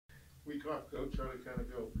week off, Coach? How did it kind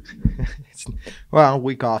of go? Well, a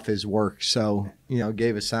week off is work, so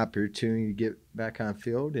gave us opportunity to get back on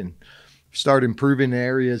field and start improving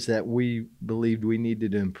areas that we believed we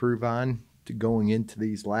needed to improve on to going into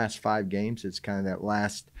these last 5 games. It's kind of that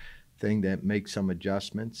last thing that makes some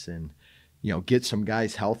adjustments and get some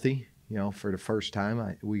guys healthy. For the first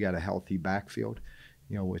time, we got a healthy backfield.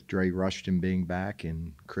 With Dre Rushton being back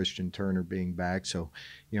and Christian Turner being back. So,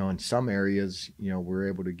 in some areas, we're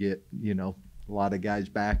able to get, a lot of guys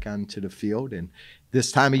back onto the field. And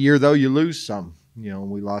this time of year, though, you lose some.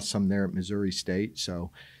 We lost some there at Missouri State.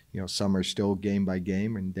 So, some are still game by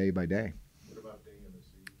game and day by day. What about day in the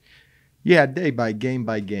season? Yeah, day by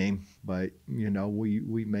game. But,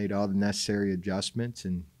 we made all the necessary adjustments.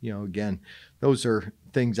 And, again, those are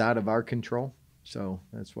things out of our control. So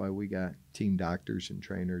that's why we got team doctors and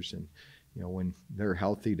trainers, and when they're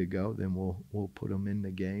healthy to go, then we'll put them in the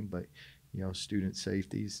game. But student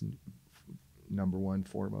safety is number one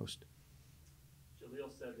foremost. Jaleel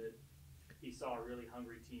said that he saw a really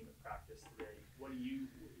hungry team at practice today. What do you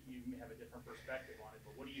may have a different perspective on it,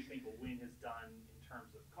 but what do you think a win has done in terms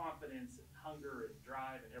of confidence and hunger and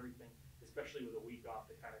drive and everything, especially with a week off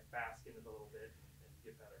to kind of bask in it a little bit and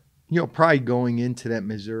get better? Probably going into that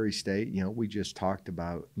Missouri State, we just talked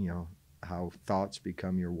about, how thoughts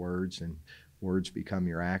become your words and words become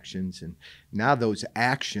your actions. And now those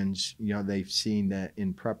actions, they've seen that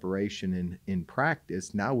in preparation and in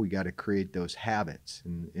practice. Now we got to create those habits.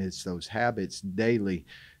 And it's those habits daily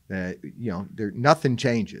that, nothing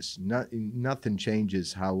changes. Nothing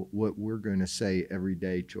changes what we're going to say every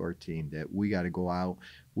day to our team, that we got to go out,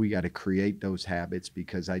 we got to create those habits,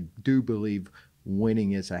 because I do believe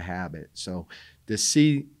winning is a habit. So to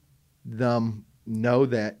see them know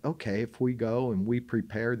that, okay, if we go and we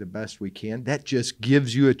prepare the best we can, that just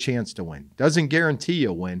gives you a chance to win. Doesn't guarantee you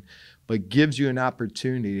a win, but gives you an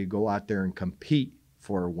opportunity to go out there and compete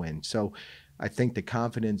for a win. So I think the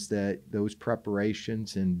confidence that those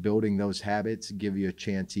preparations and building those habits give you a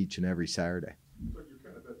chance each and every Saturday. But you're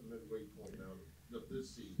kind of at the midway point now of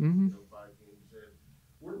this season, Mm-hmm. 5 games in.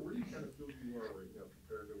 Where do you kind of feel you are right now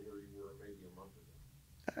compared to where you were maybe a month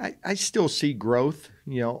ago? I still see growth.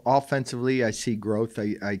 Offensively, I see growth.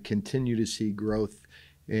 I continue to see growth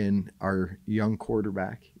in our young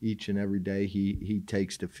quarterback each and every day he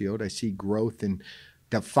takes the field. I see growth in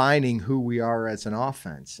defining who we are as an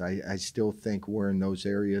offense. I still think we're in those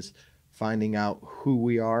areas, finding out who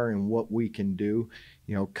we are and what we can do.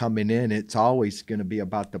 Coming in, it's always going to be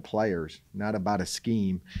about the players, not about a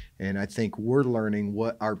scheme. And I think we're learning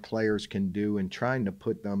what our players can do and trying to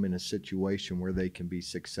put them in a situation where they can be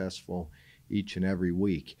successful each and every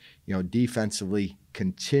week. Defensively,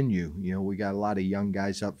 continue. We got a lot of young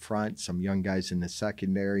guys up front, some young guys in the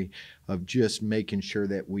secondary, of just making sure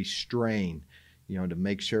that we strain, to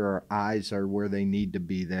make sure our eyes are where they need to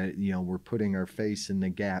be, that, we're putting our face in the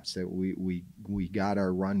gaps, that we got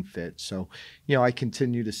our run fit. So, I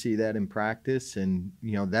continue to see that in practice, and,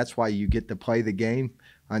 that's why you get to play the game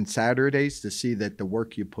on Saturdays, to see that the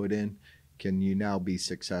work you put in, can you now be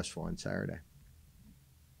successful on Saturday.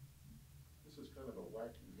 This is kind of a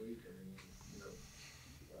wacky week. I mean,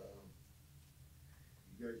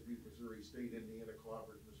 you guys beat Missouri State, Indiana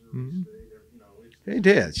clobbered Missouri Mm-hmm. State. It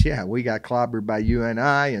is, yeah. We got clobbered by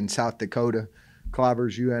UNI, and South Dakota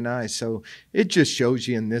clobbers UNI. So it just shows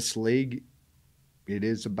you in this league, it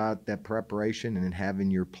is about that preparation and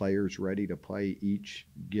having your players ready to play each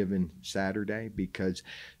given Saturday, because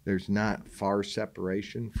there's not far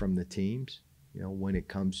separation from the teams, when it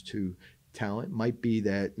comes to talent. Might be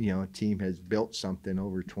that, a team has built something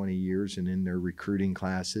over 20 years and in their recruiting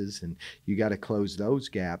classes, and you got to close those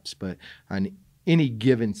gaps. But on any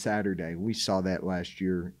given Saturday, we saw that last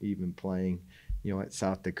year, even playing, at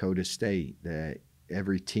South Dakota State, that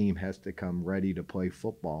every team has to come ready to play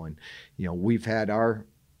football. And, we've had our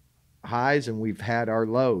highs and we've had our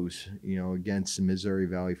lows, against the Missouri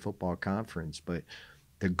Valley Football Conference. But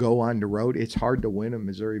to go on the road, it's hard to win a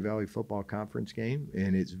Missouri Valley Football Conference game,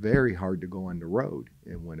 and it's very hard to go on the road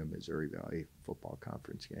and win a Missouri Valley Football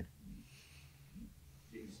Conference game.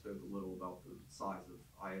 You spoke a little about the size of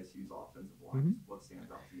ISU's offensive lines. Mm-hmm. What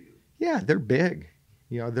stands out to you? Yeah, they're big.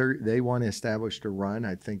 They want to establish the run.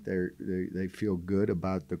 I think they feel good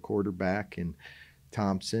about the quarterback and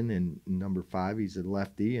Thompson, and number 5, he's a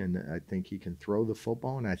lefty, and I think he can throw the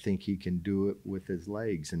football, and I think he can do it with his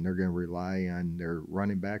legs. And they're going to rely on their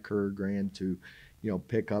running back Grant to,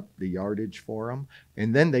 pick up the yardage for them.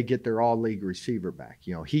 And then they get their all-league receiver back.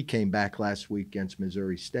 He came back last week against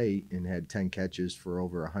Missouri State and had 10 catches for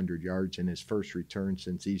over 100 yards in his first return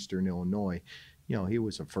since Eastern Illinois. He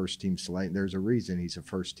was a first-team select. There's a reason he's a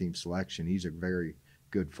first-team selection. He's a very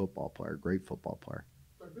good football player, great football player.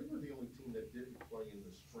 Doug, they were the only team that didn't play in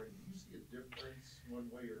the spring. Do you see a difference one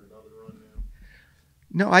way or another on them?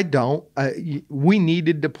 No, I don't. We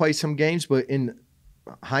needed to play some games, but in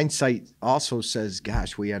hindsight also says,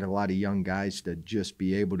 gosh, we had a lot of young guys to just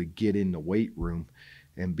be able to get in the weight room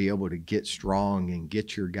and be able to get strong and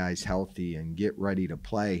get your guys healthy and get ready to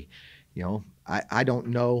play. You know, I don't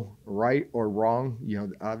know right or wrong.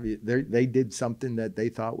 You know, they did something that they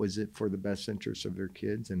thought was it for the best interest of their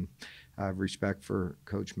kids, and I have respect for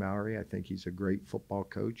Coach Mallory. I think he's a great football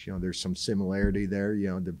coach. You know, there's some similarity there. You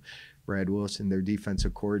know, Brad Wilson, their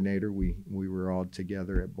defensive coordinator, we were all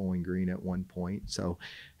together at Bowling Green at one point. So,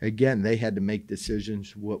 again, they had to make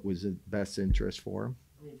decisions what was the best interest for them.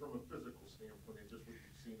 I mean, from a physical standpoint, and just what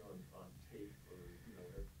you've seen on tape, or, you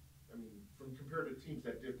know, I mean, from compared to teams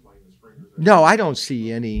that did play in the spring. No, I don't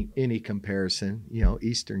see any comparison. You know,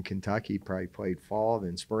 Eastern Kentucky probably played fall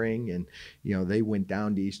then spring, and you know they went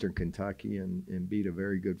down to Eastern Kentucky and beat a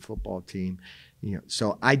very good football team. You know,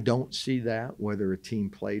 so I don't see that whether a team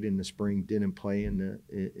played in the spring, didn't play in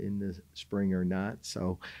the spring or not.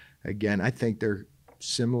 So, again, I think they're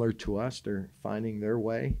similar to us. They're finding their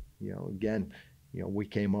way. You know, again, you know, we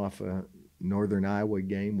came off a Northern Iowa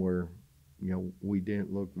game where, you know, we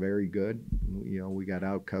didn't look very good. You know, we got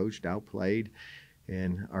out-coached, outplayed,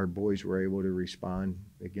 and our boys were able to respond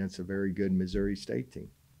against a very good Missouri State team.